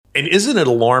And isn't it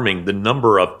alarming, the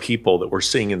number of people that we're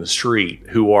seeing in the street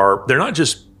they're not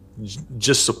just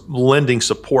lending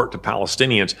support to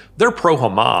Palestinians, they're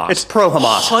pro-Hamas. It's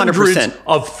pro-Hamas, 100%. Hundreds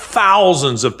of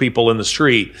thousands of people in the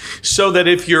street. So that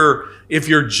if you're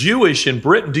Jewish in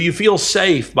Britain, do you feel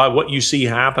safe by what you see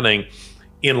happening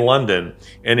in London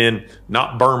and in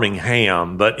not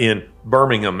Birmingham, but in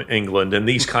Birmingham, England, and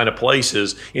these kind of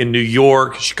places, in New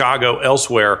York, Chicago,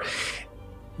 elsewhere?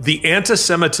 The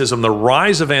anti-Semitism, the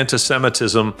rise of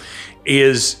anti-Semitism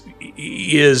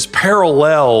is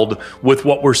paralleled with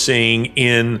what we're seeing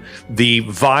in the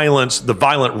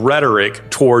violent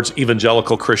rhetoric towards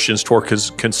evangelical Christians,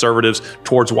 towards conservatives,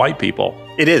 towards white people.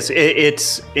 It is.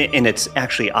 It's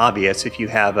actually obvious if you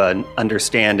have an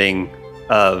understanding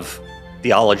of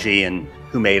theology and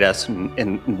who made us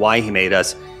and why he made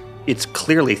us. It's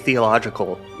clearly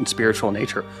theological and spiritual in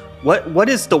nature. What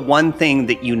is the one thing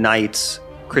that unites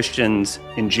Christians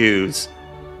and Jews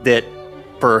that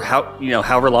for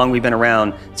however long we've been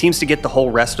around seems to get the whole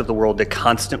rest of the world to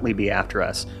constantly be after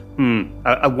us?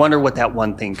 I wonder what that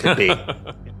one thing could be.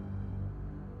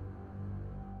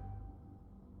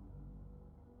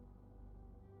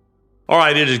 All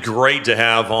right, it is great to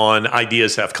have on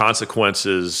Ideas Have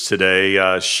Consequences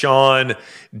today Sean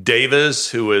Davis,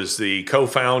 who is the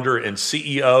co-founder and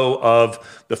CEO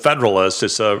of The Federalist.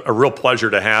 It's a real pleasure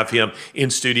to have him in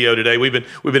studio today. We've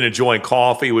been enjoying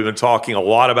coffee. We've been talking a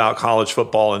lot about college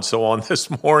football and so on this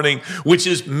morning, which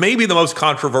is maybe the most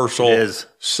controversial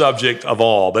subject of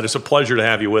all. But it's a pleasure to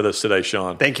have you with us today,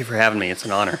 Sean. Thank you for having me. It's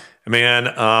an honor. Man,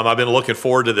 I've been looking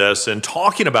forward to this and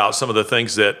talking about some of the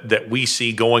things that we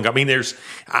see going. I mean,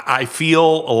 I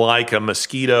feel like a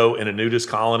mosquito in a nudist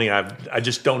colony. I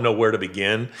just don't know where to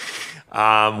begin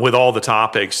with all the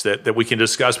topics that we can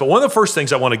discuss. But one of the first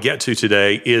things I want to get to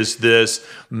today is this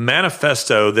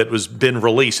manifesto that was been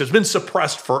released. It's been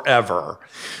suppressed forever,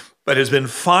 but has been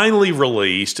finally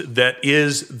released. That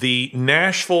is the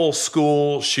Nashville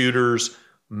School Shooters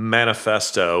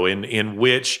Manifesto, in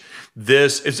which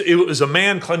it was a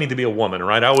man claiming to be a woman,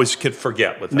 right? I always could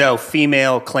forget with that. No,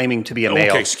 female claiming to be a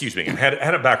male. Okay, excuse me. I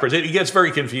had it backwards. It gets very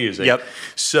confusing. Yep.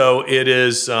 So it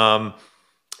is a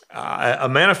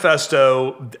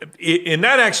manifesto, and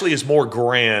that actually is more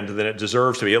grand than it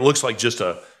deserves to be. It looks like just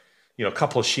a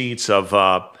couple of sheets of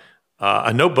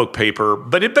a notebook paper,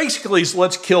 but it basically is,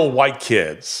 let's kill white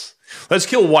kids. Let's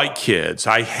kill white kids.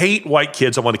 I hate white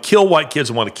kids. I want to kill white kids.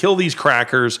 I want to kill these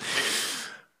crackers.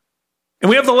 And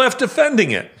we have the left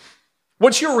defending it.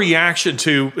 What's your reaction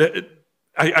to?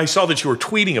 I saw that you were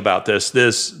tweeting about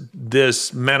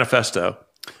this manifesto.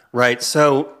 Right.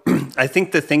 So I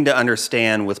think the thing to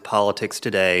understand with politics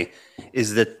today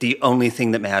is that the only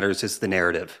thing that matters is the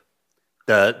narrative.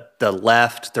 The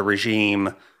left, the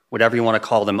regime, whatever you want to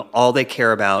call them, all they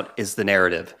care about is the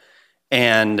narrative.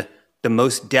 And the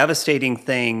most devastating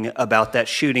thing about that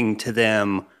shooting to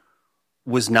them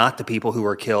was not the people who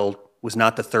were killed, was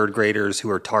not the third graders who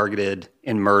were targeted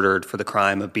and murdered for the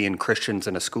crime of being Christians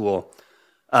in a school.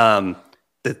 The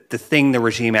thing the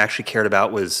regime actually cared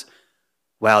about was,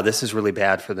 wow, this is really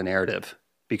bad for the narrative,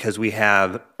 because we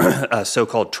have a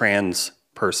so-called trans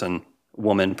person,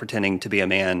 woman pretending to be a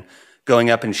man, going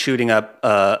up and shooting up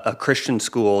a Christian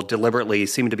school deliberately,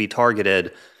 seemed to be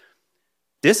targeted.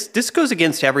 This goes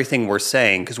against everything we're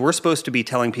saying, because we're supposed to be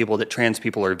telling people that trans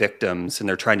people are victims and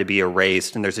they're trying to be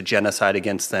erased and there's a genocide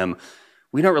against them.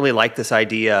 We don't really like this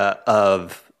idea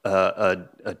of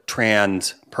a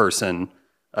trans person,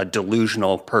 a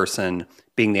delusional person,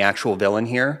 being the actual villain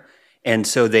here. And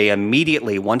so they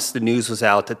immediately, once the news was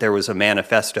out that there was a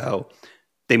manifesto,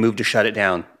 they moved to shut it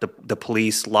down. The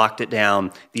police locked it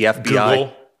down. The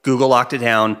FBI, Google locked it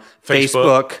down.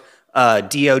 Facebook,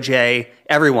 DOJ,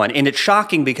 everyone. And it's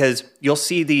shocking because you'll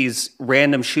see these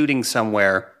random shootings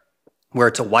somewhere where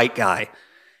it's a white guy,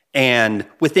 and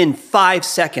within 5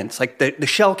 seconds, like the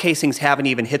shell casings haven't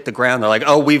even hit the ground. They're like,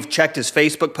 oh, we've checked his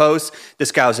Facebook posts. This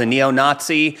guy was a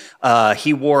neo-Nazi.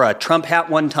 He wore a Trump hat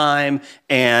one time.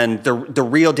 And the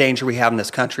real danger we have in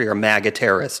this country are MAGA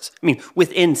terrorists. I mean,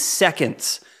 within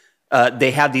seconds,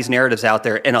 they have these narratives out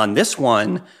there. And on this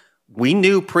one, we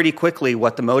knew pretty quickly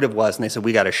what the motive was. And they said,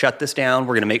 we got to shut this down.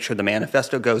 We're going to make sure the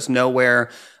manifesto goes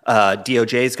nowhere.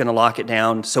 DOJ is going to lock it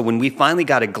down. So when we finally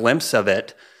got a glimpse of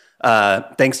it,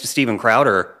 thanks to Steven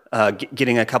Crowder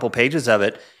getting a couple pages of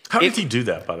it. How did he do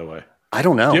that, by the way? I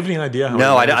don't know. Do you have any idea how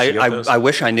No, I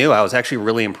wish I knew. I was actually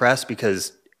really impressed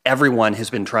because everyone has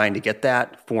been trying to get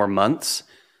that for months.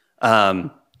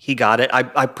 He got it.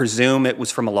 I presume it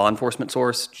was from a law enforcement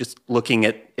source, just looking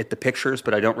at the pictures,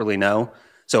 but I don't really know.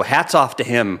 So hats off to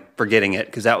him for getting it,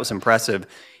 because that was impressive.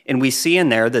 And we see in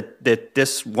there that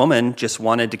this woman just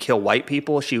wanted to kill white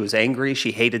people. She was angry.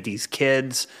 She hated these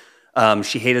kids.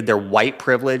 She hated their white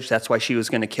privilege. That's why she was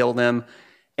going to kill them.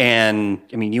 And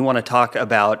I mean, you want to talk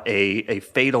about a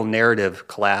fatal narrative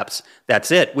collapse.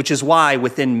 That's it, which is why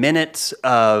within minutes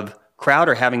of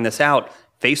Crowder having this out,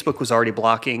 Facebook was already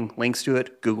blocking links to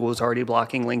it. Google was already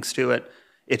blocking links to it.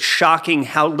 It's shocking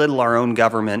how little our own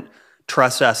government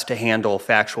trusts us to handle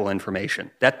factual information.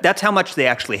 That's how much they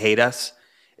actually hate us,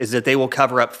 is that they will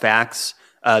cover up facts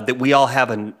that we all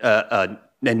have a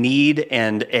need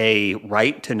and a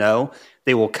right to know.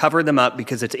 They will cover them up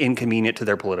because it's inconvenient to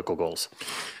their political goals.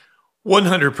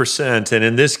 100%. And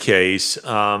in this case,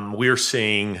 we're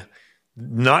seeing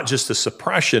not just the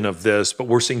suppression of this, but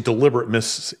we're seeing deliberate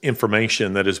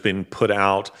misinformation that has been put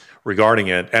out regarding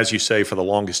it. As you say, for the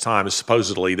longest time,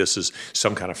 supposedly this is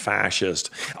some kind of fascist,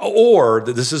 or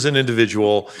that this is an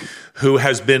individual who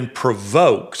has been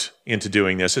provoked into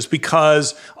doing this. It's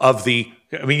because of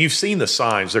you've seen the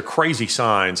signs. They're crazy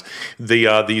signs.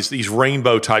 These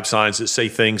rainbow type signs that say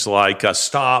things like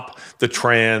 "Stop the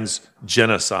trans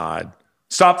genocide."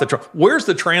 Stop the where's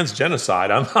the trans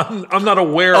genocide? I'm not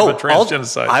aware of a trans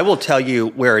genocide. I will tell you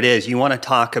where it is. You want to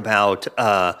talk about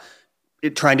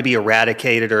it trying to be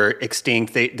eradicated or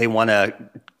extinct? They want to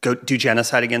go do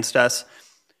genocide against us.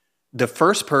 The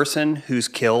first person who's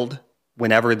killed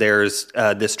whenever there's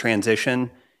this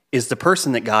transition is the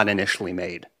person that God initially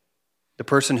made. The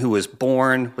person who was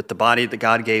born with the body that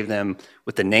God gave them,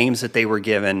 with the names that they were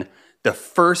given. The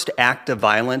first act of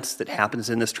violence that happens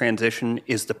in this transition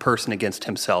is the person against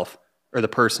himself or the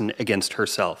person against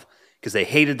herself, because they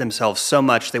hated themselves so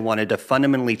much they wanted to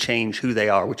fundamentally change who they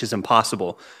are, which is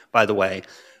impossible, by the way.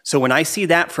 So when I see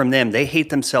that from them, they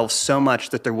hate themselves so much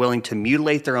that they're willing to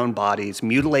mutilate their own bodies,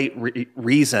 mutilate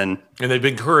reason. And they've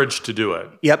been encouraged to do it.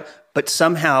 Yep. But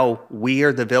somehow we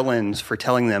are the villains for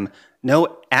telling them,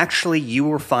 no, actually you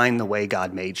were fine the way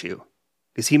God made you,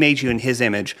 because he made you in his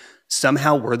image.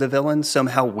 Somehow we're the villains.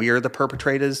 Somehow we're the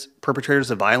perpetrators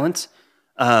of violence.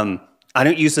 I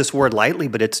don't use this word lightly,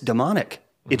 but it's demonic.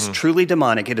 It's truly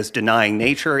demonic. It is denying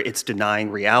nature. It's denying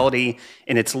reality.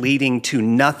 And it's leading to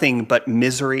nothing but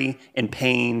misery and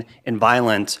pain and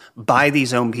violence by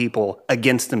these own people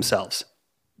against themselves.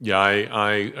 Yeah,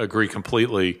 I agree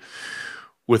completely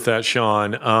with that,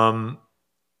 Sean.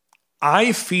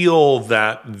 I feel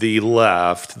that the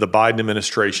left, the Biden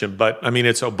administration, but I mean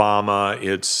it's Obama,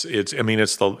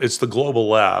 it's the global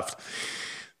left,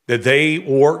 that they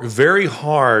work very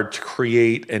hard to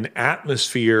create an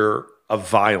atmosphere of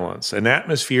violence, an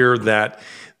atmosphere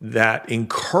that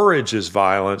encourages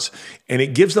violence, and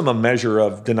it gives them a measure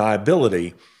of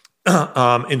deniability.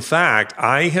 In fact,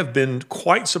 I have been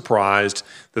quite surprised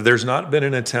that there's not been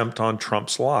an attempt on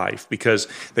Trump's life, because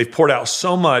they've poured out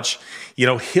so much,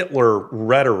 Hitler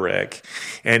rhetoric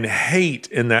and hate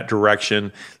in that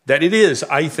direction, that it is,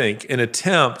 I think, an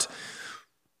attempt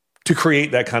to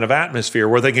create that kind of atmosphere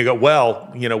where they can go,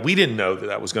 well, we didn't know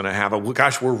that was going to happen.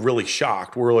 Gosh, we're really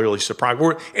shocked. We're really, really surprised.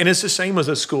 And it's the same as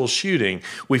a school shooting.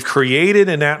 We've created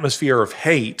an atmosphere of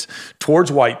hate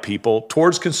towards white people,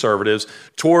 towards conservatives,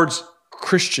 towards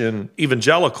Christian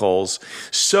evangelicals,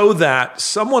 so that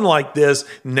someone like this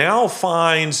now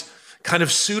finds kind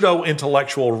of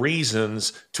pseudo-intellectual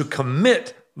reasons to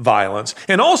commit violence,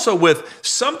 and also with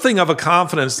something of a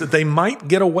confidence that they might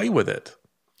get away with it.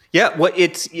 Yeah, well,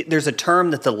 there's a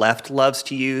term that the left loves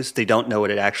to use. They don't know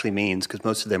what it actually means because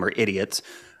most of them are idiots.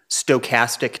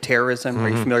 Stochastic terrorism. Are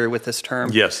you familiar with this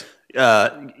term? Yes.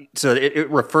 So it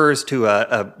refers to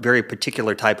a very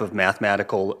particular type of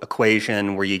mathematical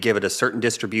equation where you give it a certain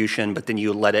distribution, but then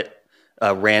you let it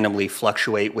randomly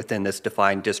fluctuate within this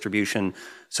defined distribution.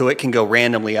 So it can go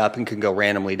randomly up and can go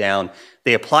randomly down.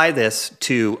 They apply this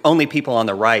to only people on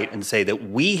the right and say that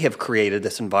we have created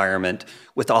this environment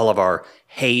with all of our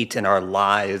hate and our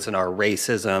lies and our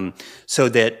racism so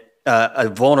that a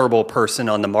vulnerable person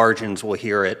on the margins will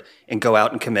hear it and go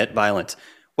out and commit violence.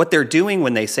 What they're doing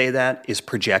when they say that is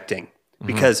projecting,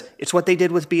 because it's what they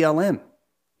did with BLM.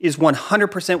 Is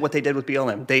 100% what they did with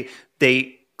BLM.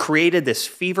 They created this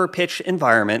fever-pitch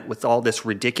environment with all this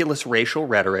ridiculous racial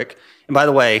rhetoric. And by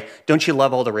the way, don't you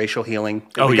love all the racial healing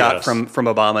that we got from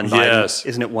Obama and Biden? Yes.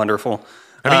 Isn't it wonderful?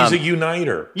 I mean, he's a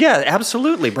uniter. Yeah,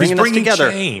 absolutely. Bringing us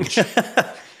together. Change.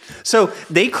 So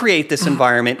they create this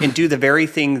environment and do the very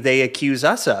thing they accuse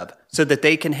us of, so that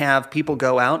they can have people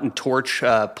go out and torch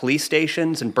police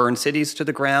stations and burn cities to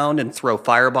the ground and throw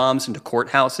firebombs into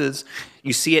courthouses.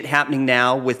 You see it happening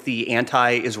now with the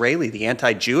anti-Israeli, the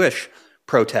anti-Jewish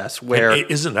protests. Where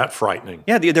isn't that frightening?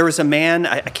 Yeah, there was a man,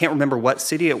 I can't remember what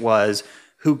city it was,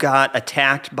 who got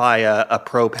attacked by a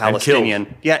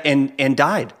pro-Palestinian, and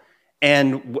died.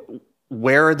 And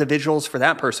where are the vigils for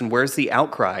that person? Where's the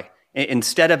outcry?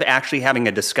 Instead of actually having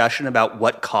a discussion about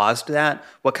what caused that,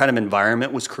 what kind of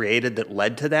environment was created that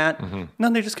led to that, no,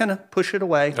 they just kind of push it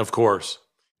away. Of course.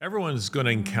 Everyone's going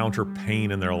to encounter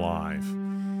pain in their life.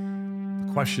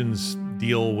 The questions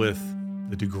deal with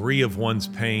the degree of one's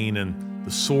pain and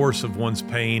the source of one's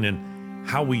pain and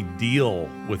how we deal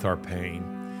with our pain.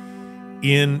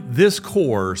 In this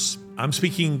course, I'm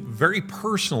speaking very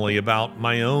personally about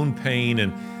my own pain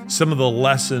and some of the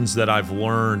lessons that I've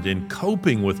learned in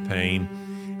coping with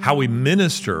pain, how we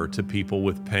minister to people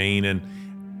with pain, and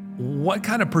what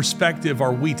kind of perspective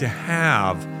are we to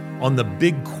have on the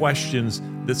big questions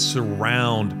that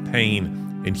surround pain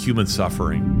and human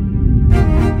suffering.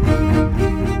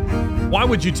 Why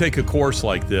would you take a course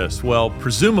like this? Well,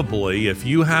 presumably, if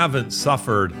you haven't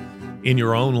suffered in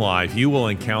your own life, you will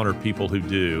encounter people who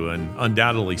do, and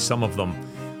undoubtedly some of them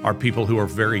are people who are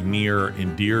very near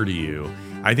and dear to you.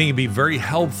 I think it'd be very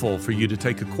helpful for you to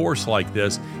take a course like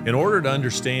this in order to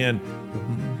understand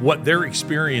what they're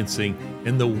experiencing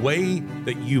and the way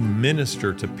that you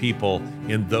minister to people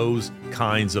in those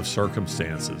kinds of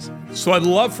circumstances. So I'd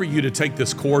love for you to take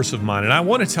this course of mine. And I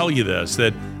want to tell you this,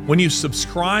 that when you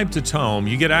subscribe to Tome,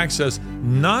 you get access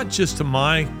not just to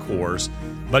my course,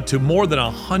 but to more than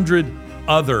 100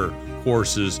 other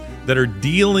courses that are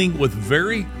dealing with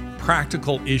very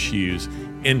practical issues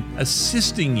and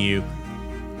assisting you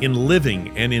in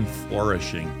living and in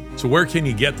flourishing. So where can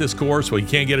you get this course? Well, you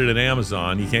can't get it at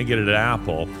Amazon. You can't get it at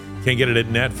Apple. You can't get it at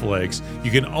Netflix. You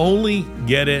can only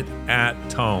get it at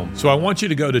Tome. So I want you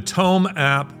to go to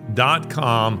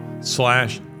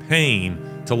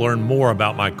tomeapp.com/pain to learn more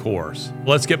about my course.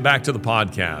 Let's get back to the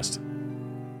podcast.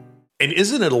 And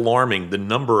isn't it alarming the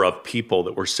number of people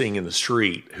that we're seeing in the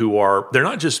street who they're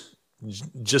not just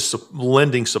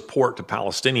lending support to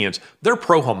Palestinians, they're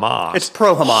pro-Hamas. It's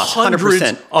pro-Hamas, 100%. Hundreds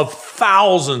of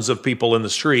thousands of people in the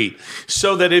street.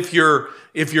 So that if you're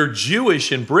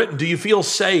Jewish in Britain, do you feel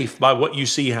safe by what you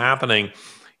see happening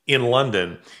in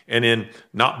London and in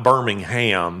not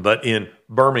Birmingham, but in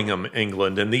Birmingham,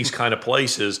 England, and these kind of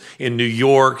places, in New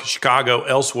York, Chicago,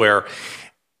 elsewhere?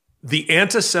 The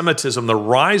anti-Semitism, the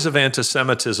rise of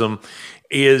anti-Semitism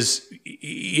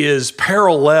is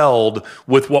paralleled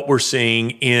with what we're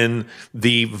seeing in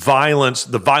the violent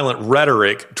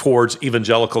rhetoric towards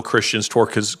evangelical Christians,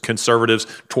 towards conservatives,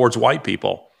 towards white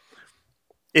people.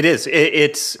 It is.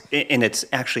 It's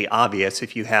actually obvious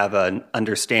if you have an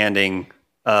understanding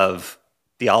of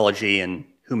theology and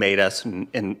who made us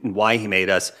and why he made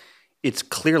us. It's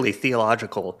clearly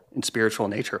theological and spiritual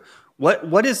in nature.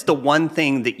 What is the one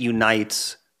thing that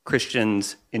unites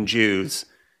Christians and Jews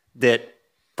that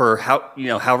for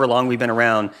however long we've been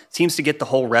around seems to get the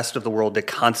whole rest of the world to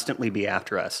constantly be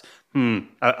after us?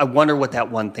 I wonder what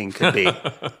that one thing could be.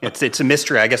 It's a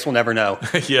mystery. I guess we'll never know.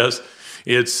 Yes,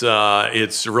 it's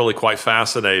really quite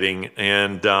fascinating.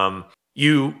 And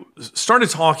you started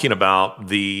talking about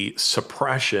the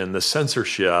suppression, the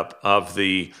censorship of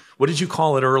what did you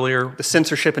call it earlier? The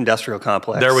censorship industrial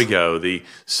complex. There we go. The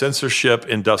censorship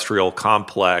industrial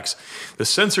complex. The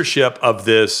censorship of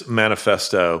this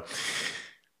manifesto.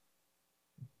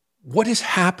 What is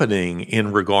happening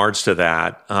in regards to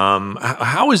that?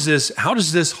 How does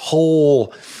this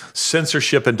whole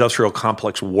censorship industrial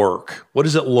complex work? What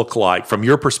does it look like from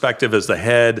your perspective as the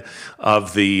head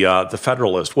of the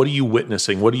Federalist? What are you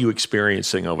witnessing? What are you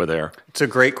experiencing over there? It's a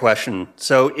great question.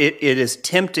 So it is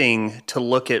tempting to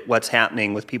look at what's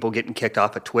happening with people getting kicked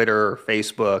off of Twitter or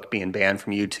Facebook, being banned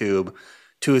from YouTube,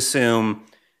 to assume,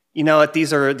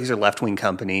 these are left-wing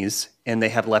companies and they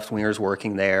have left-wingers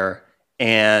working there.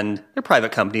 And they're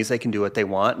private companies, they can do what they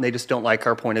want, and they just don't like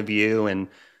our point of view, and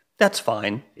that's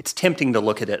fine. It's tempting to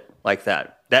look at it like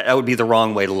that. That would be the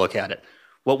wrong way to look at it.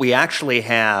 What we actually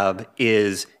have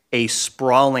is a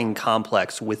sprawling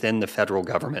complex within the federal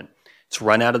government. It's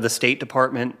run out of the State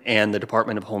Department and the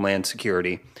Department of Homeland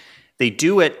Security. They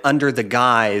do it under the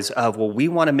guise of, we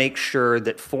want to make sure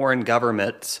that foreign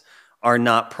governments are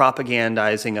not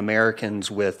propagandizing Americans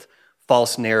with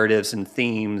false narratives and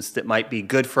themes that might be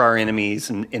good for our enemies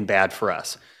and bad for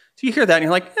us. So you hear that and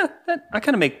you're like,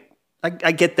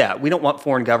 I get that. We don't want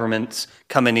foreign governments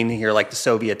coming in here like the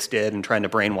Soviets did and trying to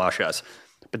brainwash us.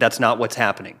 But that's not what's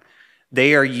happening.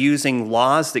 They are using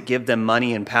laws that give them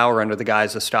money and power under the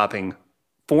guise of stopping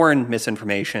foreign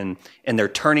misinformation, and they're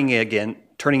turning it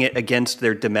against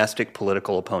their domestic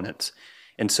political opponents.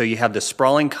 And so you have this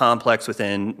sprawling complex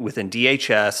within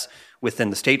DHS, within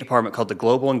the State Department, called the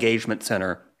Global Engagement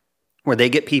Center, where they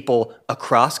get people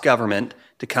across government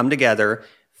to come together,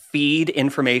 feed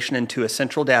information into a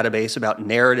central database about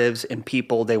narratives and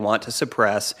people they want to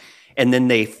suppress, and then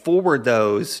they forward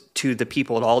those to the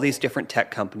people at all these different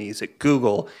tech companies, at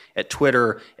Google, at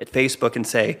Twitter, at Facebook, and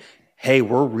say, hey,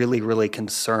 we're really, really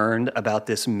concerned about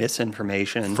this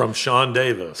misinformation. From Sean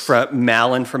Davis. From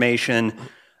malinformation.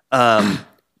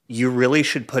 You really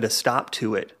should put a stop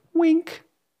to it. Wink.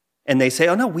 And they say,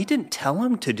 oh, no, we didn't tell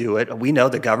them to do it. We know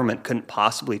the government couldn't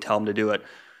possibly tell them to do it.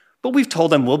 But we've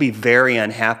told them we'll be very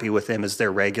unhappy with them as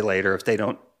their regulator if they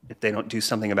don't do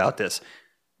something about this.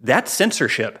 That's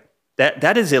censorship.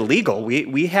 That is illegal.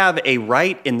 We have a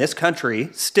right in this country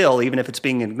still, even if it's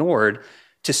being ignored,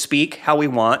 to speak how we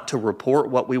want, to report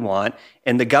what we want,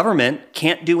 and the government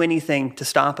can't do anything to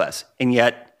stop us. And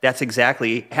yet, that's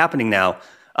exactly happening now.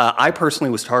 I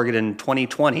personally was targeted in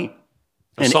 2020.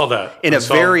 I saw that. In a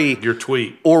very your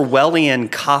tweet. Orwellian,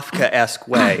 Kafka-esque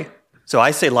way. So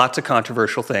I say lots of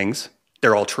controversial things.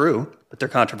 They're all true, but they're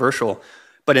controversial.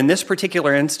 But in this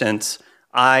particular instance,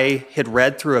 I had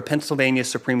read through a Pennsylvania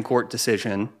Supreme Court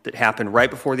decision that happened right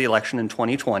before the election in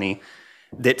 2020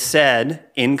 that said,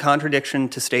 in contradiction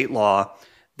to state law,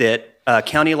 that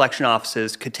county election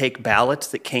offices could take ballots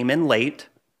that came in late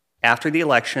after the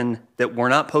election that were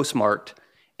not postmarked,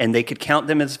 and they could count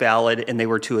them as valid, and they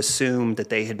were to assume that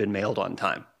they had been mailed on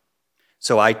time.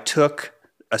 So I took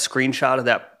a screenshot of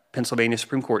that Pennsylvania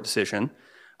Supreme Court decision.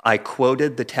 I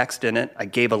quoted the text in it. I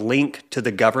gave a link to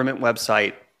the government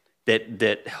website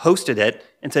that hosted it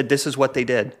and said, this is what they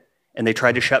did. And they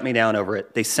tried to shut me down over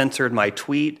it. They censored my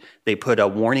tweet. They put a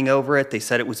warning over it. They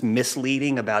said it was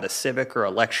misleading about a civic or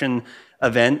election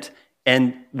event.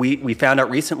 And we found out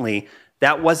recently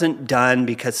that wasn't done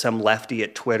because some lefty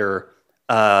at Twitter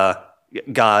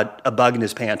got a bug in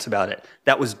his pants about it.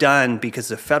 That was done because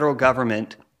the federal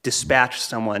government dispatched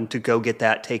someone to go get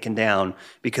that taken down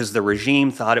because the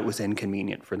regime thought it was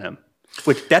inconvenient for them.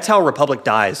 That's how a republic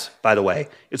dies, by the way,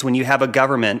 is when you have a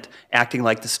government acting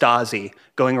like the Stasi,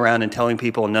 going around and telling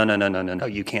people, no,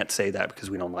 you can't say that because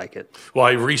we don't like it. Well,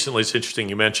 it's interesting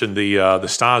you mentioned the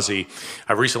Stasi.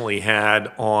 I recently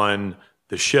had on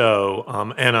the show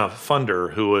Anna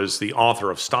Funder, who is the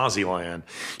author of Stasiland.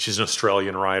 She's an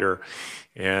Australian writer.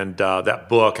 And that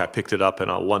book, I picked it up in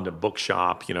a London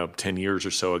bookshop, 10 years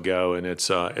or so ago, and it's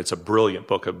a brilliant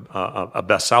book, a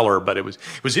bestseller. But it was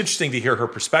interesting to hear her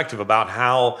perspective about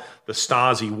how the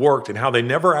Stasi worked and how they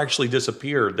never actually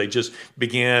disappeared. They just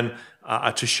began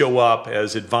to show up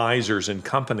as advisors in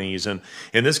companies and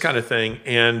this kind of thing,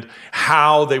 and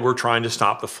how they were trying to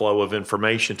stop the flow of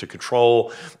information, to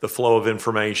control the flow of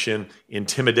information,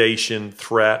 intimidation,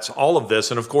 threats, all of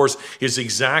this. And of course, is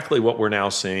exactly what we're now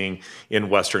seeing in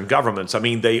Western governments. I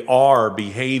mean, they are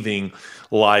behaving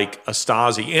like a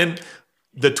Stasi. And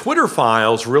the Twitter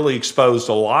files really exposed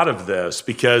a lot of this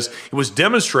because it was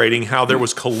demonstrating how there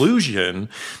was collusion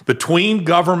between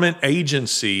government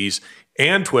agencies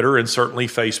and Twitter, and certainly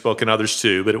Facebook and others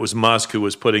too, but it was Musk who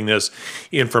was putting this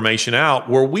information out,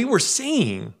 where we were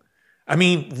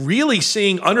really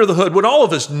seeing under the hood what all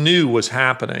of us knew was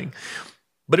happening.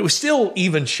 But it was still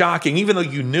even shocking, even though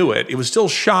you knew it, it was still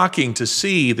shocking to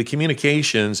see the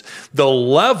communications, the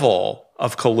level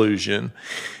of collusion,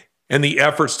 and the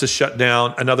efforts to shut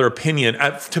down another opinion.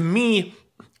 To me,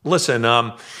 listen,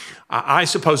 I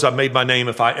suppose I've made my name,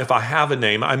 if I have a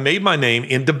name, I made my name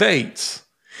in debates.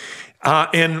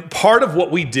 And part of what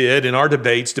we did in our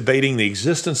debates, debating the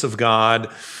existence of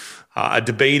God,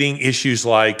 debating issues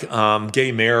like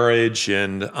gay marriage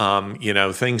and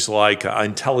things like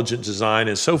intelligent design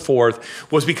and so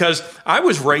forth, was because I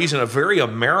was raised in a very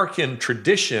American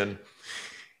tradition,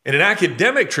 in an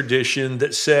academic tradition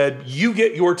that said, you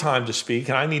get your time to speak,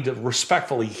 and I need to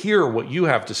respectfully hear what you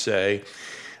have to say.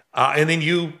 And then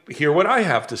you hear what I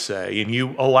have to say, and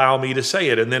you allow me to say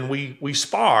it, and then we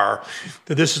spar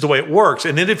that this is the way it works.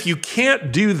 And then if you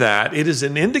can't do that, it is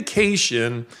an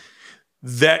indication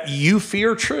that you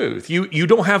fear truth. You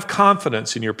don't have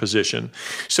confidence in your position.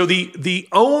 So the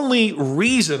only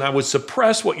reason I would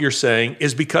suppress what you're saying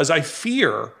is because I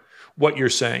fear what you're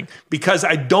saying, because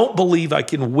I don't believe I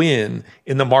can win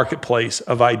in the marketplace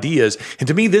of ideas. And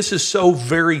to me, this is so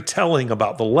very telling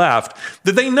about the left,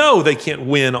 that they know they can't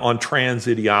win on trans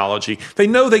ideology. They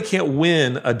know they can't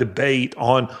win a debate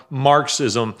on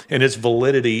Marxism and its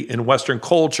validity in Western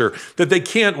culture, that they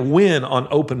can't win on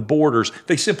open borders.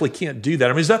 They simply can't do that.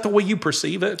 I mean, is that the way you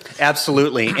perceive it?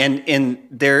 Absolutely. And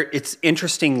there, it's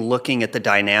interesting looking at the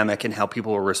dynamic and how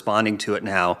people are responding to it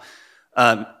now.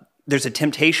 There's a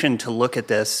temptation to look at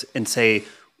this and say,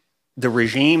 the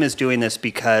regime is doing this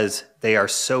because they are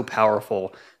so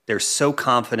powerful, they're so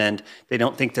confident, they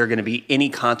don't think there are going to be any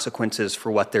consequences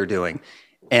for what they're doing.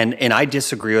 And I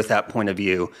disagree with that point of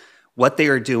view. what they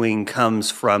are doing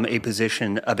comes from a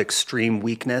position of extreme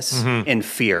weakness and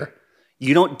fear.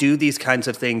 You don't do these kinds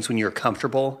of things when you're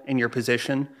comfortable in your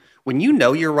position. When you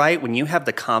know you're right, when you have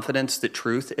the confidence that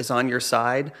truth is on your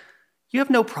side, you have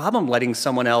no problem letting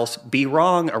someone else be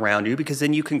wrong around you, because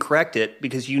then you can correct it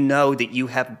because you know that you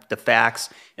have the facts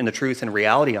and the truth and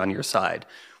reality on your side.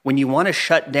 When you want to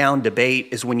shut down debate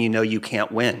is when you know you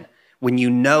can't win. When you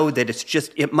know that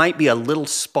it might be a little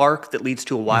spark that leads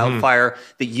to a wildfire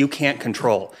that you can't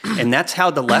control. And that's how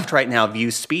the left right now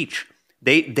views speech.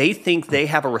 They think they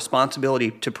have a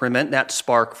responsibility to prevent that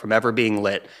spark from ever being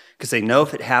lit, because they know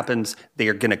if it happens, they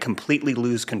are going to completely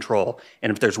lose control.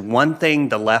 And if there's one thing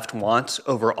the left wants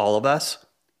over all of us,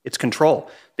 it's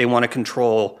control. They want to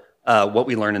control what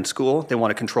we learn in school. They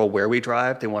want to control where we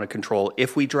drive. They want to control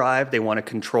if we drive. They want to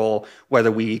control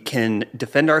whether we can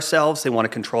defend ourselves. They want to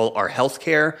control our health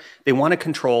care. They want to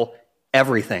control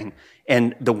everything.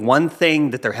 And the one thing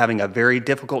that they're having a very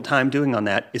difficult time doing on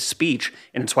that is speech.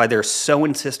 And it's why they're so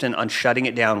insistent on shutting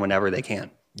it down whenever they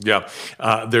can. Yeah,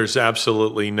 there's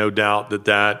absolutely no doubt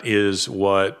that is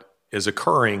what is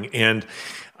occurring. And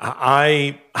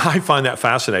I find that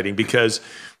fascinating because,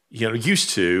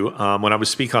 used to, when I would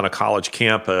speak on a college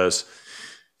campus,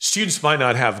 students might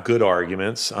not have good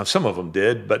arguments. Some of them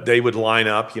did, but they would line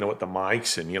up, at the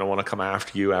mics and, want to come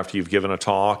after you after you've given a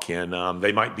talk. And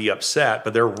they might be upset,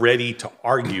 but they're ready to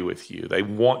argue with you. They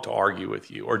want to argue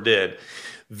with you, or did.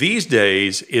 These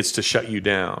days, it's to shut you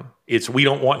down. We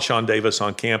don't want Sean Davis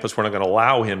on campus. We're not going to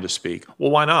allow him to speak. Well,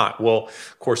 why not? Well,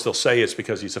 of course, they'll say it's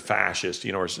because he's a fascist,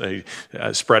 or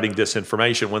spreading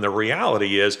disinformation, when the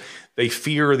reality is they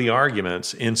fear the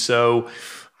arguments. And so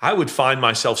I would find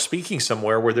myself speaking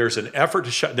somewhere where there's an effort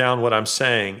to shut down what I'm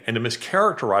saying and to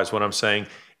mischaracterize what I'm saying.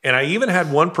 And I even had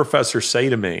one professor say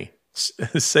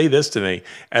this to me,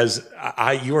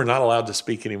 you are not allowed to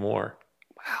speak anymore.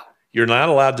 You're not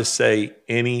allowed to say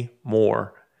any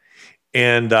more.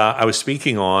 And I was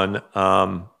speaking on,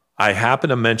 I happened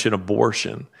to mention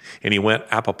abortion, and he went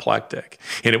apoplectic.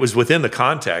 And it was within the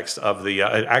context of the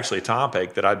actually a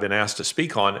topic that I'd been asked to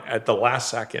speak on at the last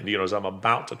second, as I'm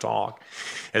about to talk,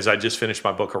 as I just finished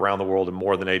my book, Around the World in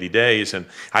More Than 80 Days. And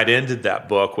I'd ended that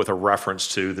book with a reference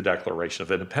to the Declaration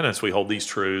of Independence. We hold these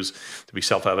truths to be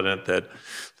self-evident that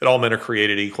all men are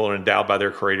created equal and endowed by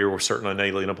their Creator with certain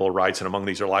unalienable rights, and among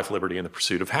these are life, liberty, and the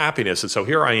pursuit of happiness. And so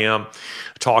here I am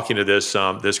talking to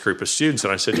this group of students,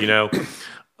 and I said,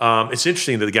 it's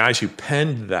interesting that the guys who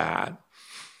penned that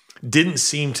didn't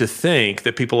seem to think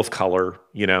that people of color,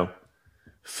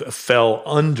 fell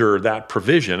under that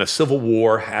provision. A civil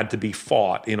war had to be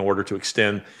fought in order to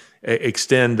extend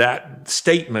that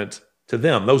statement to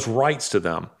them, those rights to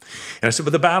them. And I said,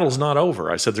 but the battle's not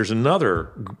over. I said, there's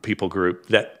another people group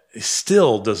that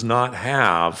still does not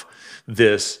have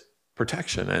this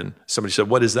protection. And somebody said,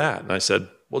 what is that? And I said,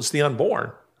 well, it's the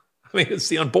unborn. It's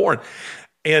the unborn.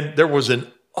 And there was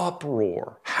an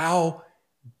uproar. How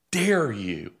dare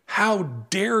you? How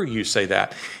dare you say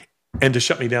that? And to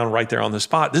shut me down right there on the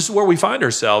spot. This is where we find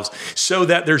ourselves, so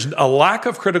that there's a lack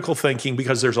of critical thinking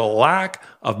because there's a lack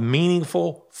of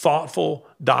meaningful, thoughtful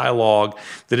dialogue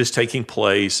that is taking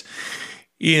place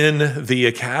in the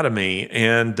academy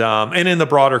and in the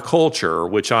broader culture,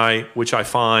 which I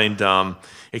find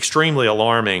extremely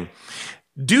alarming.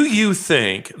 Do you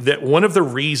think that one of the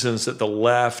reasons that the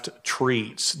left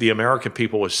treats the American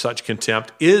people with such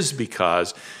contempt is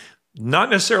because not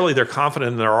necessarily they're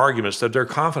confident in their arguments, that they're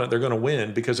confident they're going to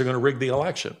win because they're going to rig the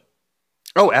election?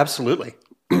 Oh, absolutely.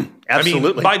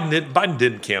 Absolutely. Biden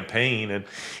didn't campaign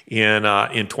in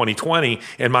 2020,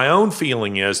 and my own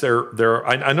feeling is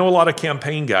I know a lot of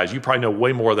campaign guys. You probably know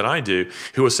way more than I do,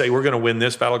 who will say we're going to win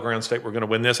this battleground state, we're going to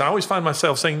win this. I always find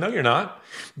myself saying, no, you're not,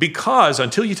 because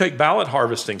until you take ballot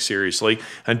harvesting seriously,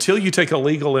 until you take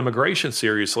illegal immigration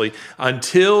seriously,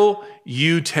 until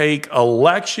you take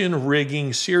election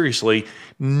rigging seriously,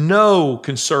 no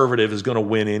conservative is going to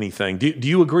win anything. Do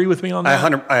you agree with me on that?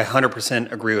 I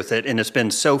 100% agree with it. And it's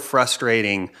been so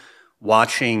frustrating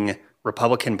watching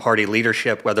Republican Party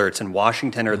leadership, whether it's in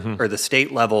Washington or the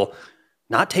state level,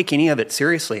 not take any of it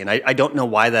seriously. And I don't know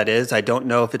why that is. I don't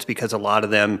know if it's because a lot of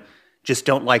them just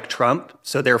don't like Trump,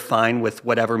 so they're fine with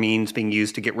whatever means being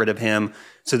used to get rid of him,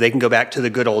 so they can go back to the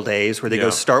good old days where they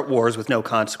go start wars with no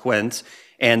consequence,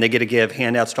 and they get to give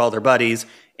handouts to all their buddies,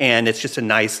 and it's just a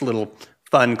nice little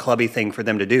fun, clubby thing for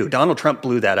them to do. Donald Trump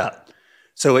blew that up.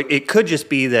 So it could just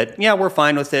be that, we're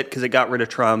fine with it because it got rid of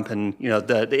Trump and,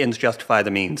 the ends justify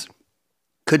the means.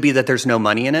 Could be that there's no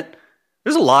money in it.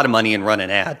 There's a lot of money in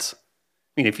running ads.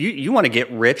 If you want to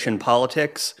get rich in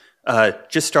politics,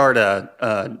 Just start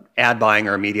a ad buying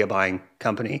or a media buying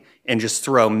company and just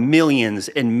throw millions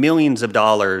and millions of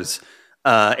dollars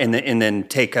and then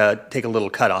take a little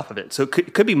cut off of it. So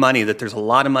it could be money that there's a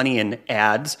lot of money in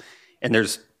ads and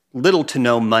there's little to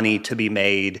no money to be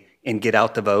made in get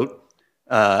out the vote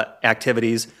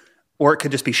activities, or it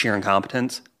could just be sheer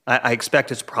incompetence. I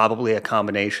expect it's probably a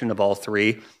combination of all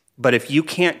three. But if you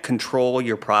can't control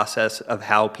your process of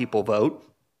how people vote,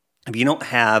 if you don't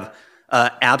have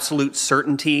absolute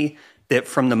certainty that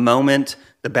from the moment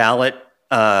the ballot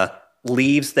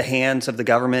leaves the hands of the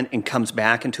government and comes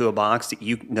back into a box that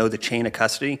you know the chain of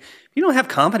custody, if you don't have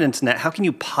confidence in that, how can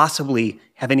you possibly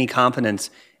have any confidence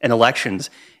in elections?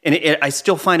 And I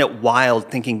still find it wild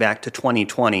thinking back to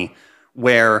 2020,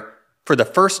 where for the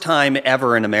first time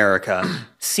ever in America,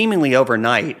 seemingly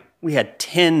overnight, we had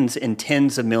tens and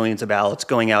tens of millions of ballots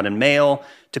going out in mail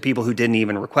to people who didn't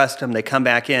even request them. They come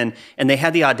back in, and they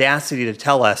had the audacity to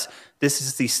tell us this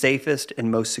is the safest and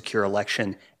most secure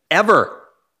election ever.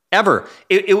 Ever.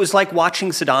 It was like watching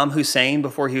Saddam Hussein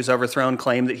before he was overthrown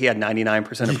claim that he had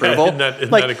 99% approval. Isn't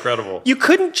that incredible? You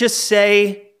couldn't just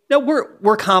say, no,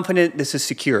 we're confident this is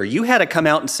secure. You had to come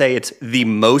out and say it's the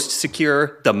most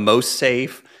secure, the most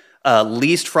safe,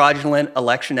 least fraudulent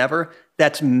election ever.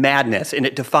 That's madness, and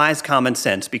it defies common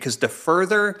sense, because the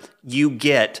further you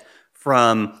get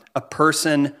from a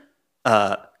person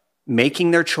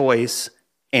making their choice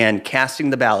and casting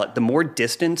the ballot, the more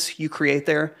distance you create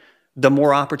there, the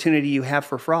more opportunity you have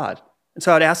for fraud. And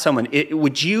so I'd ask someone,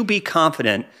 would you be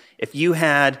confident if you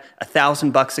had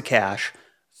 $1,000 of cash,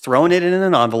 throwing it in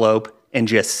an envelope and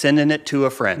just sending it to a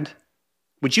friend?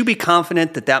 Would you be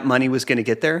confident that that money was going to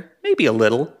get there? Maybe a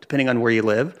little, depending on where you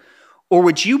live. Or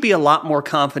would you be a lot more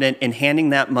confident in handing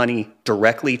that money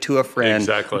directly to a friend?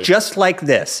 Exactly. Just like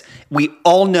this. We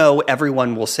all know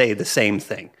everyone will say the same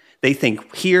thing. They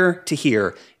think here to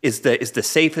here is the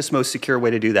safest, most secure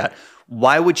way to do that.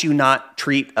 Why would you not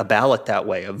treat a ballot that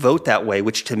way, a vote that way,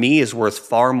 which to me is worth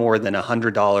far more than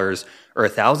 $100 or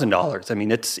 $1,000? I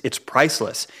mean, it's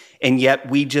priceless. And yet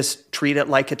we just treat it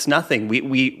like it's nothing.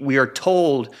 We are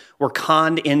told, we're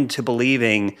conned into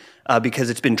believing, because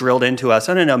it's been drilled into us,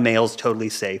 oh, no, mail's totally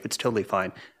safe. It's totally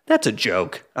fine. That's a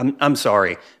joke. I'm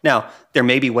sorry. Now, there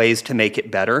may be ways to make it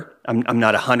better. I'm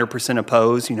not 100%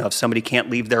 opposed. You know, if somebody can't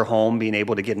leave their home, being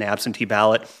able to get an absentee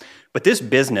ballot. But this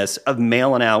business of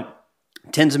mailing out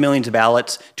tens of millions of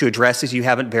ballots to addresses you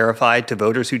haven't verified, to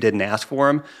voters who didn't ask for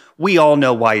them, we all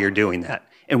know why you're doing that.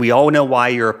 And we all know why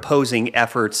you're opposing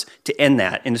efforts to end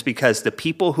that. And it's because the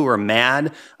people who are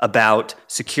mad about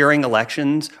securing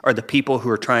elections are the people who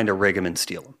are trying to rig them and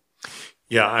steal them.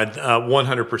 Yeah,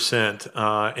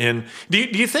 100%. And do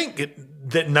you think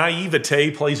that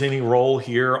naivete plays any role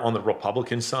here on the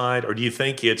Republican side? Or do you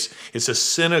think it's a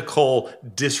cynical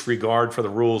disregard for the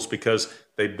rules because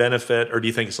they benefit? Or do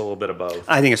you think it's a little bit of both?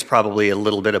 I think it's probably a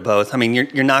little bit of both. I mean,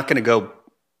 you're not going to go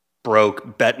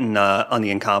broke betting on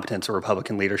the incompetence of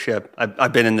Republican leadership.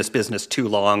 I've been in this business too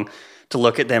long to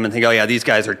look at them and think, oh yeah, these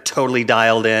guys are totally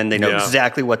dialed in. They know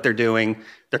exactly what they're doing.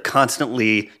 They're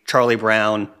constantly Charlie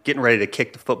Brown, getting ready to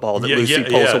kick the football that Lucy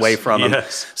pulls away from them.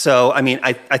 So, I mean,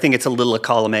 I think it's a little of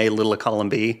column A, a little of column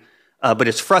B. But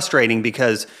it's frustrating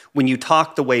because when you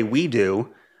talk the way we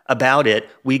do about it,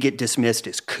 we get dismissed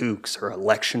as kooks or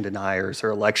election deniers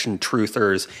or election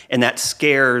truthers. And that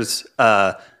scares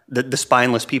the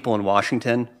spineless people in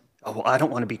Washington. Oh, well, I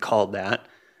don't want to be called that.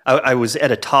 I was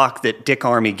at a talk that Dick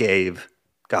Armey gave,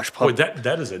 Boy,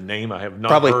 that is a name I have not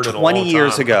probably heard in a long 20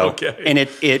 years time. ago. Okay. And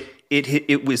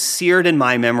it was seared in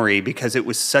my memory because it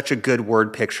was such a good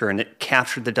word picture and it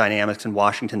captured the dynamics in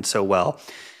Washington so well.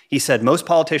 He said, most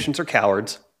politicians are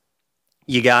cowards.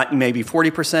 You got maybe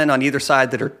 40% on either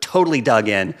side that are totally dug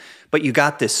in, but you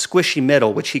got this squishy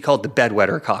middle, which he called the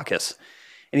bedwetter caucus.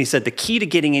 And he said the key to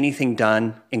getting anything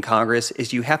done in Congress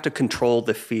is you have to control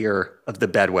the fear of the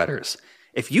bedwetters.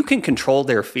 If you can control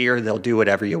their fear, they'll do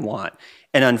whatever you want.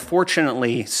 And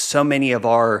unfortunately, so many of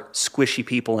our squishy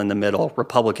people in the middle,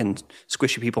 Republican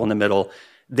squishy people in the middle,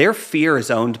 their fear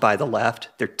is owned by the left.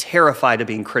 They're terrified of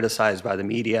being criticized by the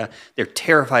media. They're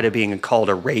terrified of being called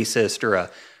a racist or a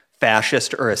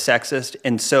fascist or a sexist.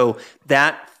 And so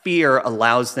that fear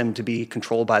allows them to be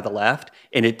controlled by the left.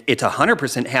 And it's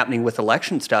 100% happening with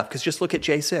election stuff, because just look at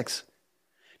J6.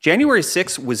 January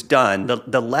 6th was done.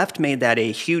 The left made that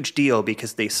a huge deal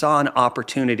because they saw an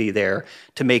opportunity there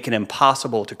to make it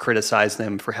impossible to criticize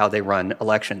them for how they run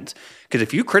elections. Because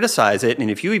if you criticize it,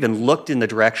 and if you even looked in the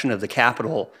direction of the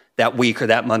Capitol that week or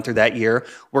that month or that year,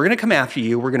 we're going to come after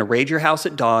you. We're going to raid your house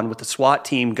at dawn with the SWAT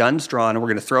team, guns drawn, and we're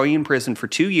going to throw you in prison for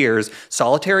 2 years,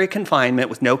 solitary confinement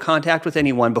with no contact with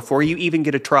anyone before you even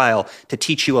get a trial to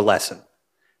teach you a lesson.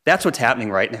 That's what's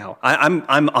happening right now.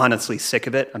 I'm honestly sick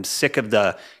of it. I'm sick of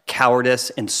the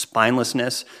cowardice and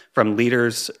spinelessness from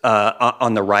leaders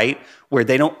on the right, where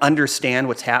they don't understand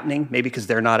what's happening, maybe because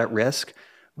they're not at risk.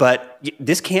 But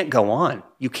this can't go on.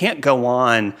 You can't go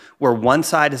on where one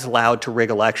side is allowed to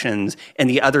rig elections and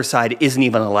the other side isn't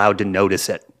even allowed to notice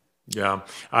it. Yeah,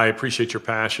 I appreciate your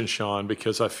passion, Sean,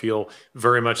 because I feel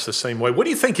very much the same way. What do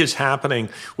you think is happening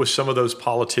with some of those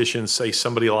politicians, say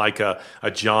somebody like a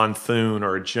John Thune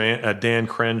or a Dan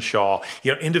Crenshaw,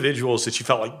 individuals that you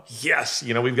felt like, yes,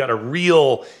 we've got a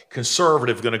real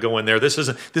conservative going to go in there. This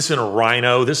isn't a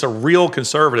rhino. This is a real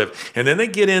conservative. And then they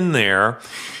get in there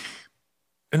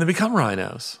and they become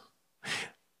rhinos.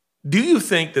 Do you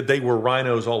think that they were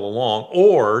rhinos all along,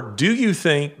 or do you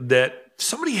think that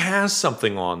somebody has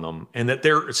something on them and that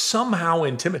they're somehow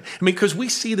intimidated? I mean, because we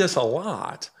see this a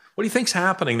lot. What do you think's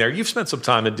happening there? You've spent some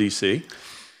time in D.C.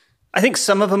 I think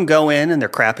some of them go in and they're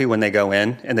crappy when they go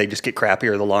in, and they just get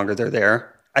crappier the longer they're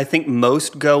there. I think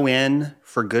most go in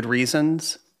for good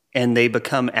reasons, and they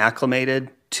become acclimated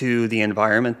to the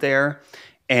environment there.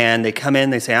 And they come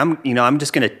in, they say, I'm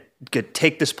just going to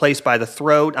take this place by the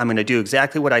throat. I'm going to do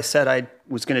exactly what I said I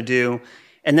was going to do.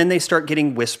 And then they start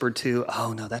getting whispered to,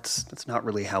 oh, no, that's not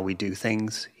really how we do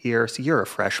things here. So you're a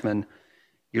freshman.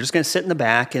 You're just going to sit in the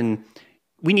back, and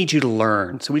we need you to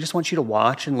learn. So we just want you to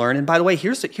watch and learn. And by the way,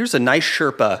 here's a nice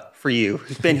Sherpa for you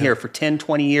who's been here for 10,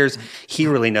 20 years. He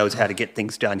really knows how to get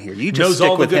things done here. You just stick with him. Knows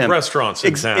all the good restaurants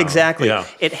in town. Exactly. Yeah.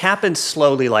 It happens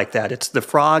slowly like that. It's the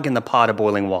frog in the pot of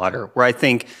boiling water, where I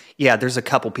think, yeah, there's a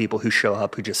couple people who show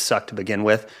up who just suck to begin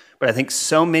with. But I think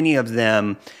so many of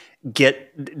them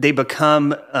they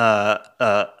become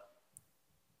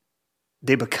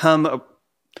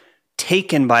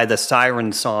taken by the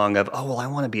siren song of, oh, well, I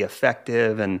want to be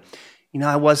effective, and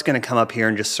I was going to come up here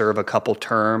and just serve a couple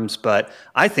terms, but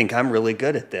I think I'm really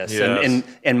good at this. Yes.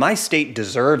 And my state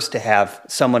deserves to have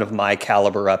someone of my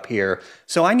caliber up here,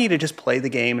 so I need to just play the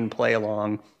game and play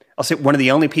along. I'll say one of the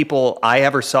only people I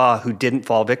ever saw who didn't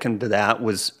fall victim to that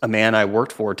was a man I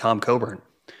worked for, Tom Coburn.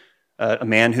 A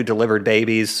man who delivered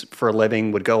babies for a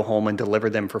living would go home and deliver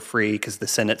them for free because the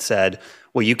Senate said,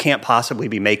 well, you can't possibly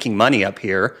be making money up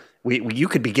here. You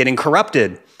could be getting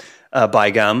corrupted,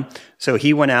 by gum. So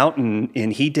he went out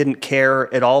and he didn't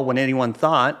care at all what anyone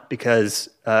thought, because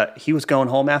he was going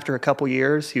home after a couple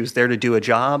years. He was there to do a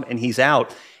job, and he's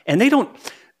out. And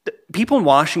people in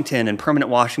Washington and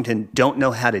permanent Washington don't know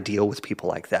how to deal with people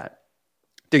like that.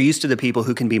 They're used to the people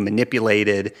who can be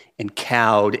manipulated and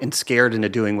cowed and scared into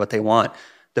doing what they want.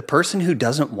 The person who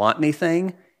doesn't want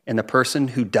anything and the person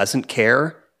who doesn't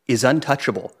care is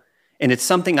untouchable. And it's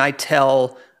something I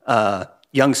tell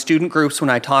young student groups when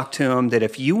I talk to them, that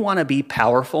if you want to be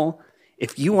powerful,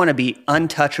 if you want to be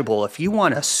untouchable, if you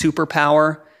want a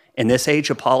superpower in this age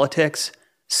of politics,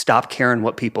 stop caring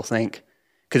what people think.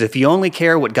 Because if you only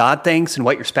care what God thinks and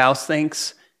what your spouse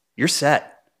thinks, you're set.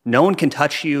 No one can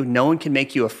touch you. No one can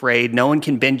make you afraid. No one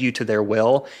can bend you to their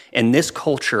will. And this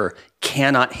culture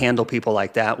cannot handle people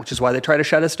like that, which is why they try to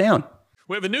shut us down.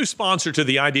 We have a new sponsor to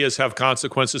the Ideas Have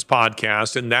Consequences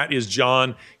podcast, and that is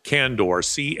John Candor,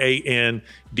 Candor,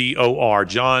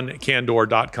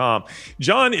 johncandor.com.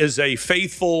 John is a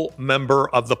faithful member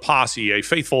of the posse, a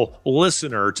faithful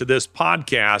listener to this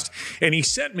podcast, and he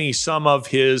sent me some of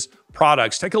his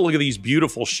products. Take a look at these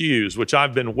beautiful shoes, which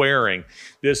I've been wearing.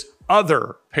 This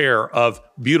other pair of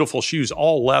beautiful shoes,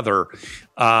 all leather,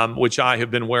 which I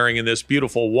have been wearing, in this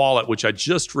beautiful wallet, which I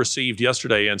just received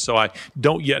yesterday. And so I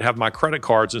don't yet have my credit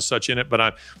cards and such in it, but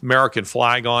I'm American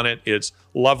flag on it. It's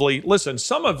lovely. Listen,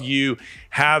 some of you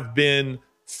have been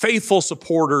faithful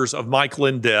supporters of Mike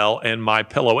Lindell and My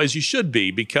Pillow, as you should be,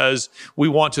 because we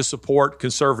want to support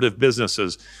conservative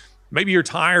businesses. Maybe you're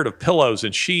tired of pillows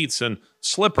and sheets and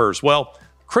slippers. Well,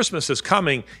 Christmas is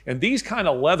coming, and these kind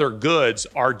of leather goods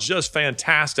are just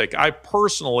fantastic. I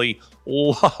personally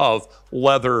love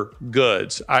leather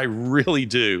goods. I really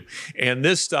do. And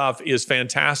this stuff is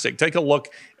fantastic. Take a look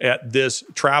at this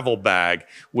travel bag,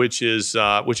 which is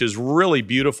really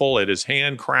beautiful. It is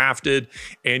handcrafted,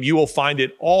 and you will find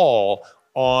it all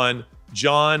on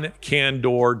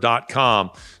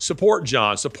johncandor.com. Support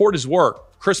John, support his work.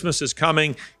 Christmas is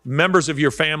coming. Members of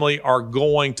your family are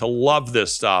going to love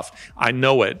this stuff. I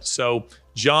know it. So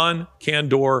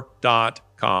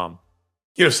johncandor.com.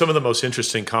 Some of the most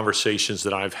interesting conversations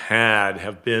that I've had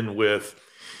have been with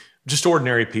just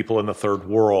ordinary people in the third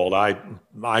world.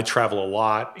 I travel a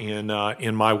lot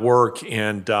in my work,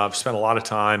 and I've spent a lot of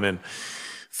time in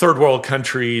third world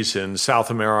countries in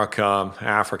South America,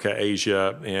 Africa,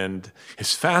 Asia, and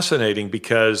it's fascinating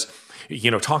because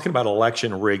talking about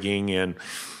election rigging and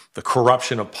the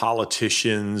corruption of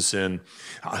politicians and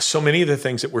so many of the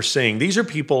things that we're seeing, these are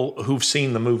people who've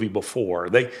seen the movie before.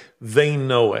 They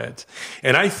know it.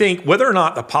 And I think whether or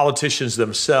not the politicians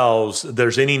themselves,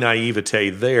 there's any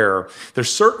naivete there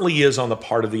certainly is on the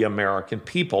part of the American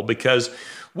people, because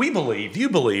we believed, you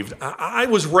believed, I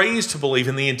was raised to believe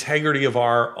in the integrity of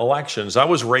our elections. I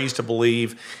was raised to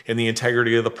believe in the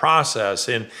integrity of the process.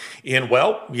 And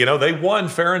well, they won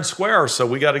fair and square, so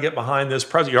we got to get behind this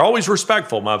president. You're always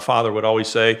respectful, my father would always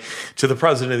say, to the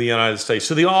president of the United States,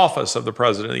 to the office of the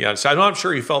president of the United States. I'm not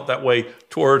sure he felt that way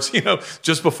towards,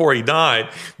 just before he died,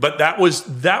 but that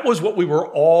was what we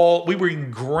were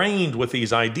ingrained with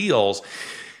these ideals.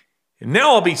 And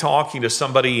now I'll be talking to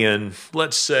somebody in,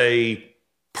 let's say,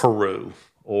 Peru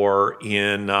or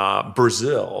in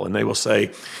Brazil, and they will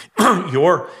say,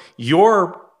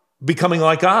 "You're becoming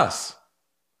like us.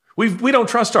 We don't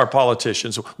trust our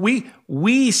politicians.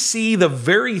 We see the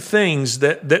very things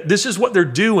that this is what they're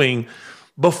doing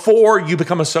before you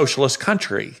become a socialist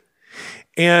country."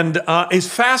 And it's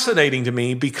fascinating to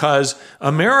me because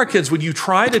Americans, when you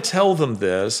try to tell them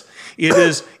this, it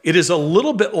is a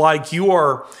little bit like you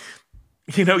are.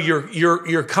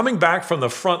 You're coming back from the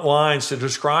front lines to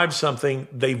describe something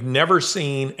they've never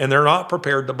seen and they're not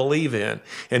prepared to believe in.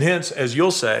 And hence, as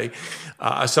you'll say,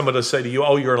 someone will say to you,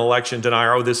 "Oh, you're an election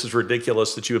denier. Oh, this is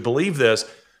ridiculous that you would believe this."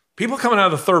 People coming out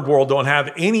of the third world don't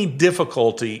have any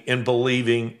difficulty in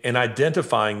believing and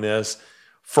identifying this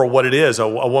for what it is. A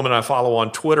woman I follow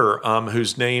on Twitter,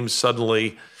 whose name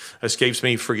suddenly escapes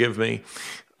me, forgive me.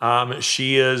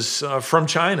 She is from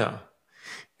China.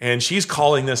 And she's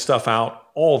calling this stuff out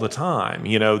all the time.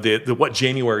 What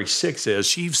January 6th is.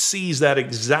 She sees that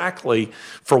exactly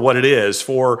for what it is,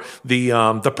 for the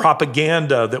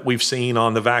propaganda that we've seen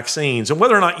on the vaccines. And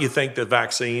whether or not you think that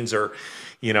vaccines are,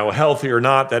 healthy or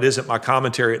not, that isn't my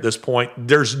commentary at this point.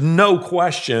 There's no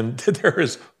question that there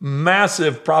is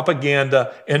massive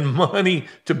propaganda and money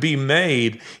to be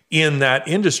made in that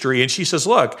industry. And she says,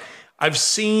 "Look, I've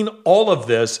seen all of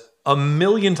this a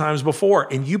million times before,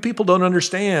 and you people don't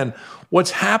understand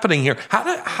what's happening here."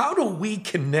 How do we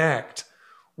connect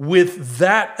with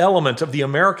that element of the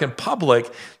American public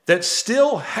that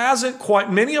still hasn't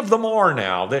quite, many of them are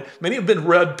now, that many have been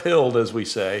red-pilled, as we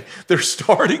say. They're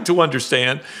starting to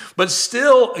understand, but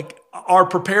still are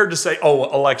prepared to say,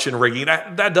 "Oh, election rigging,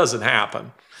 that doesn't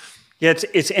happen." Yeah,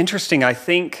 it's interesting. I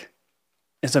think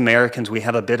as Americans, we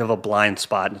have a bit of a blind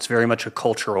spot, and it's very much a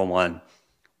cultural one,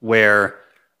 where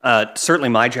certainly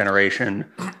my generation,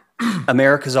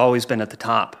 America's always been at the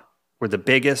top. We're the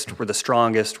biggest, we're the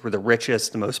strongest, we're the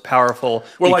richest, the most powerful.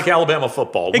 We're like Alabama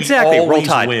football. Exactly, we always Roll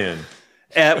Tide. win.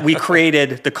 We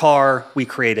created the car, we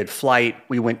created flight,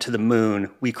 we went to the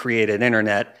moon, we created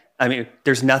internet. I mean,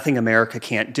 there's nothing America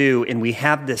can't do, and we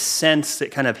have this sense that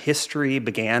kind of history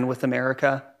began with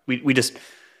America. We just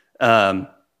don't.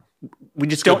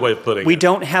 Way of putting we it.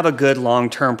 don't have a good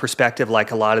long-term perspective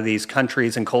like a lot of these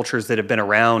countries and cultures that have been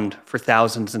around for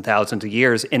thousands and thousands of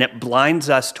years, and it blinds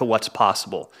us to what's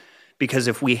possible. Because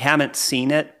if we haven't seen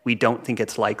it, we don't think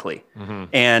it's likely. Mm-hmm.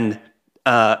 And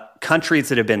countries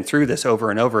that have been through this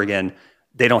over and over again,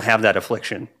 they don't have that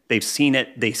affliction. They've seen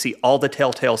it. They see all the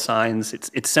telltale signs.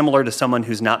 It's similar to someone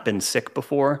who's not been sick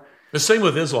before. The same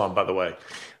with Islam, by the way.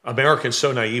 Americans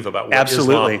so naive about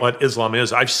what Islam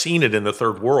is. I've seen it in the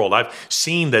third world. I've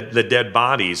seen the dead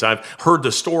bodies. I've heard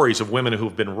the stories of women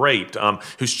who've been raped,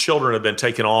 whose children have been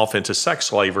taken off into sex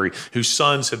slavery, whose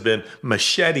sons have been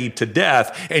macheted to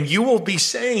death. And you will be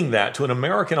saying that to an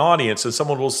American audience, and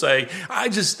someone will say,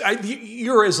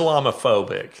 "You're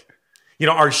Islamophobic."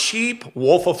 Are sheep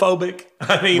wolfophobic?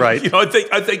 I mean, right.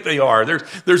 I think they are.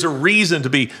 There's a reason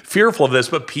to be fearful of this,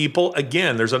 but people,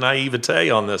 again, there's a naivete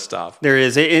on this stuff. There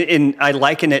is, and I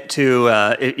liken it to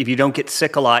if you don't get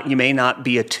sick a lot, you may not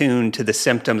be attuned to the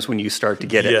symptoms when you start to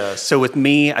get it. Yes. So with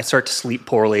me, I start to sleep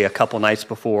poorly a couple nights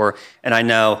before, and I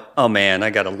know, oh man, I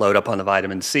got to load up on the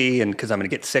vitamin C, and because I'm going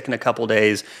to get sick in a couple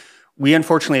days. We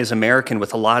unfortunately, as American,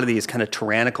 with a lot of these kind of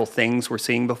tyrannical things we're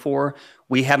seeing before,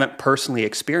 we haven't personally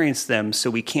experienced them, so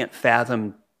we can't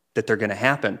fathom that they're going to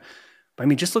happen. But I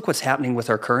mean, just look what's happening with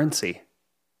our currency.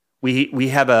 We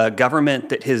have a government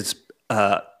that has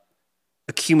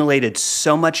accumulated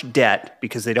so much debt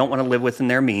because they don't want to live within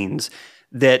their means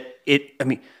that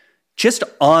just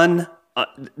on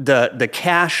the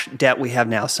cash debt we have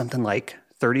now, something like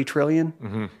 30 trillion.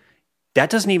 Mm-hmm. That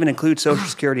doesn't even include Social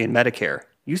Security and Medicare.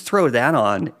 You throw that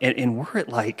on, and we're at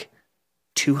like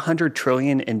 200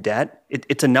 trillion in debt.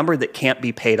 It's a number that can't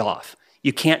be paid off.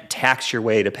 You can't tax your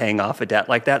way to paying off a debt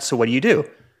like that. So what do?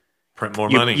 Print more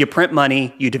money. You print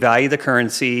money, you devalue the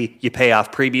currency, you pay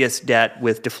off previous debt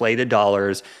with deflated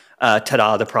dollars.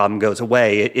 Ta-da, the problem goes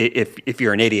away if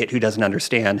you're an idiot who doesn't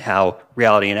understand how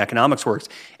reality and economics works.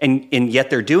 And yet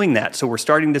they're doing that. So we're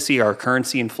starting to see our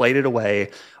currency inflated away.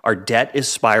 Our debt is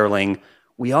spiraling.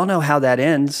 We all know how that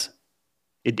ends.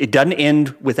 It doesn't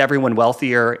end with everyone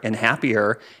wealthier and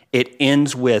happier. It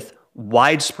ends with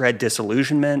widespread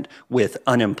disillusionment, with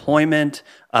unemployment,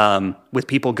 with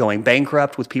people going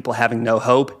bankrupt, with people having no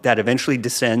hope, that eventually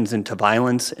descends into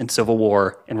violence and civil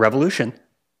war and revolution.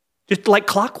 Just like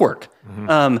clockwork.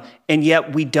 Mm-hmm. And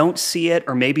yet we don't see it,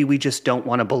 or maybe we just don't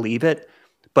want to believe it,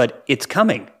 but it's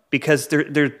coming because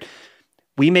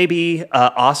we may be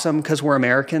awesome because we're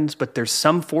Americans, but there's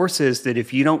some forces that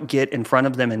if you don't get in front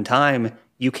of them in time,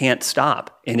 you can't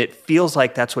stop. And it feels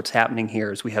like that's what's happening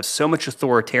here is we have so much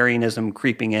authoritarianism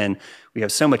creeping in. We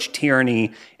have so much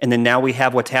tyranny. And then now we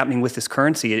have what's happening with this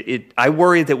currency. I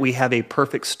worry that we have a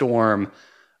perfect storm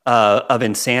of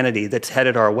insanity that's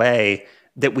headed our way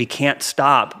that we can't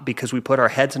stop because we put our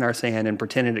heads in our sand and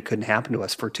pretended it couldn't happen to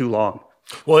us for too long.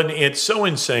 Well, and it's so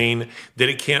insane that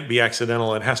it can't be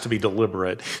accidental. It has to be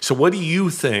deliberate. So what do you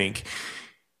think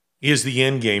is the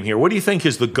end game here? What do you think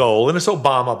is the goal? And it's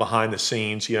Obama behind the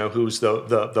scenes, who's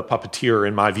the puppeteer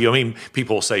in my view. I mean,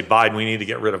 people will say Biden, we need to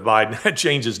get rid of Biden. That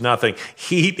changes nothing.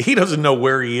 He doesn't know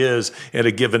where he is at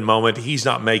a given moment. He's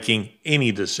not making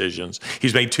any decisions.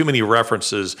 He's made too many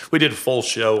references. We did a full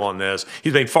show on this.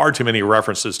 He's made far too many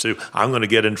references to, I'm going to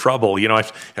get in trouble.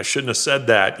 I shouldn't have said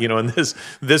that, and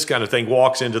this kind of thing,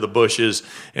 walks into the bushes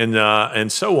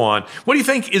and so on. What do you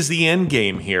think is the end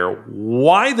game here?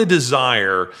 Why the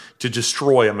desire to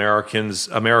destroy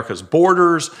America's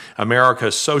borders,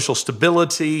 America's social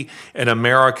stability, and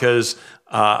America's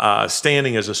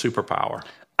standing as a superpower?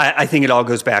 I think it all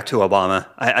goes back to Obama.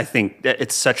 I think that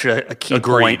it's such a key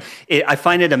point. I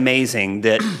find it amazing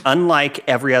that unlike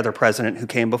every other president who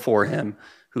came before him,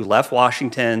 who left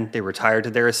Washington, they retired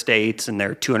to their estates and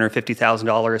their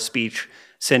 $250,000 a speech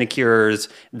sinecures,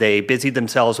 they busied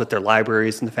themselves with their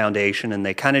libraries and the foundation, and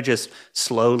they kind of just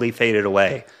slowly faded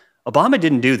away. Obama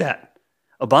didn't do that.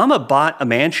 Obama bought a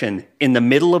mansion in the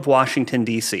middle of Washington,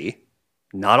 D.C.,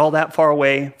 not all that far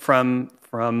away from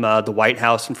the White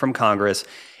House and from Congress.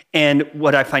 And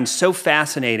what I find so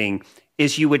fascinating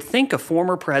is you would think a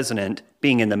former president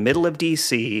being in the middle of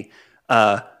D.C.,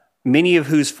 many of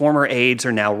whose former aides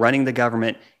are now running the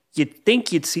government, you'd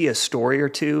think you'd see a story or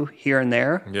two here and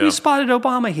there. Yeah. We spotted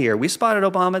Obama here. We spotted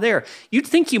Obama there. You'd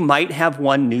think you might have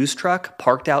one news truck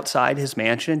parked outside his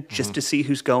mansion just to see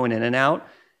who's going in and out.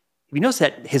 You notice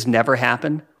that has never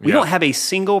happened. We don't have a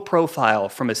single profile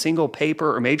from a single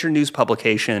paper or major news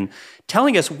publication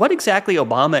telling us what exactly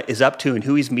Obama is up to and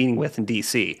who he's meeting with in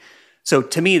D.C. So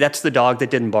to me, that's the dog that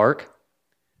didn't bark.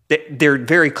 They're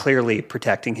very clearly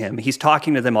protecting him. He's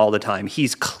talking to them all the time.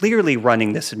 He's clearly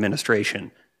running this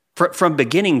administration from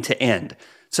beginning to end.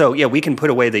 So yeah, we can put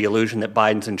away the illusion that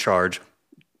Biden's in charge.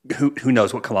 Who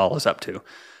knows what Kamala's up to?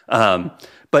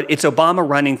 But it's Obama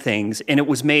running things, and it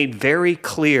was made very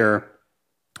clear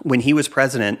when he was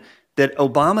president that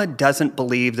Obama doesn't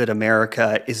believe that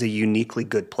America is a uniquely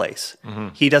good place. Mm-hmm.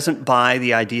 He doesn't buy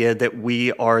the idea that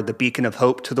we are the beacon of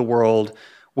hope to the world,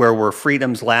 where we're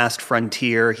freedom's last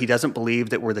frontier. He doesn't believe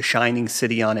that we're the shining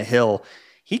city on a hill.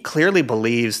 He clearly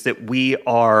believes that we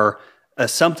are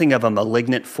something of a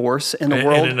malignant force in the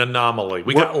world. And an anomaly.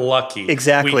 We got lucky.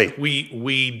 Exactly.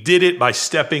 We did it by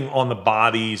stepping on the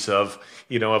bodies of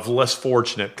less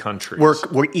fortunate countries.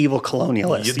 We're evil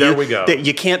colonialists. There we go.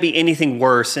 You can't be anything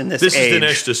worse in this age. This is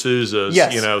Dinesh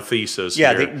D'Souza's thesis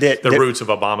here. The roots of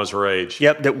Obama's rage.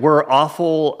 Yep, that we're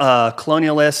awful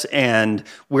colonialists and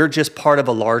we're just part of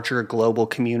a larger global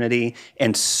community.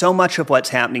 And so much of what's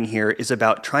happening here is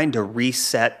about trying to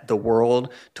reset the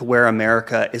world to where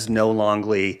America is no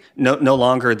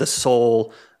longer the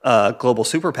sole global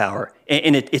superpower.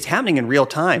 And it's happening in real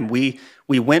time. We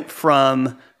went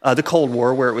from the Cold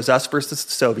War, where it was us versus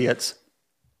the Soviets.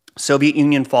 Soviet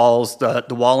Union falls, the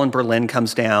wall in Berlin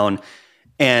comes down,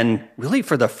 and really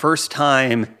for the first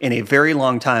time in a very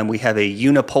long time, we have a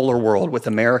unipolar world with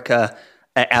America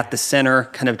at the center,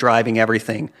 kind of driving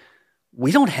everything.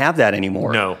 We don't have that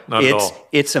anymore. No, not at all.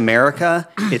 It's America,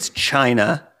 it's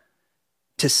China,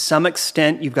 To some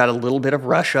extent, you've got a little bit of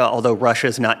Russia, although Russia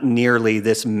is not nearly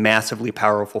this massively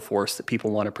powerful force that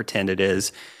people want to pretend it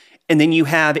is. And then you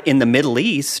have in the Middle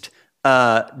East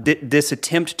this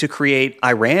attempt to create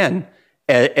Iran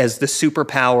as the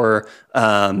superpower,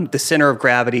 the center of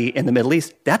gravity in the Middle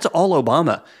East. That's all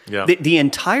Obama. Yeah. The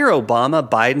entire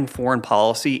Obama-Biden foreign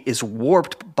policy is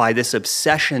warped by this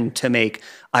obsession to make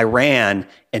Iran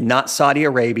and not Saudi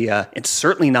Arabia, and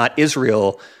certainly not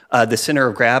Israel, the center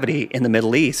of gravity in the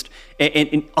Middle East.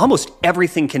 And almost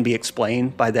everything can be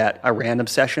explained by that Iran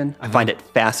obsession. I find it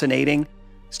fascinating.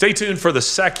 Stay tuned for the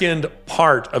second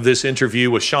part of this interview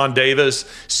with Sean Davis,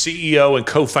 CEO and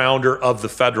co-founder of The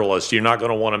Federalist. You're not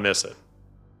going to want to miss it.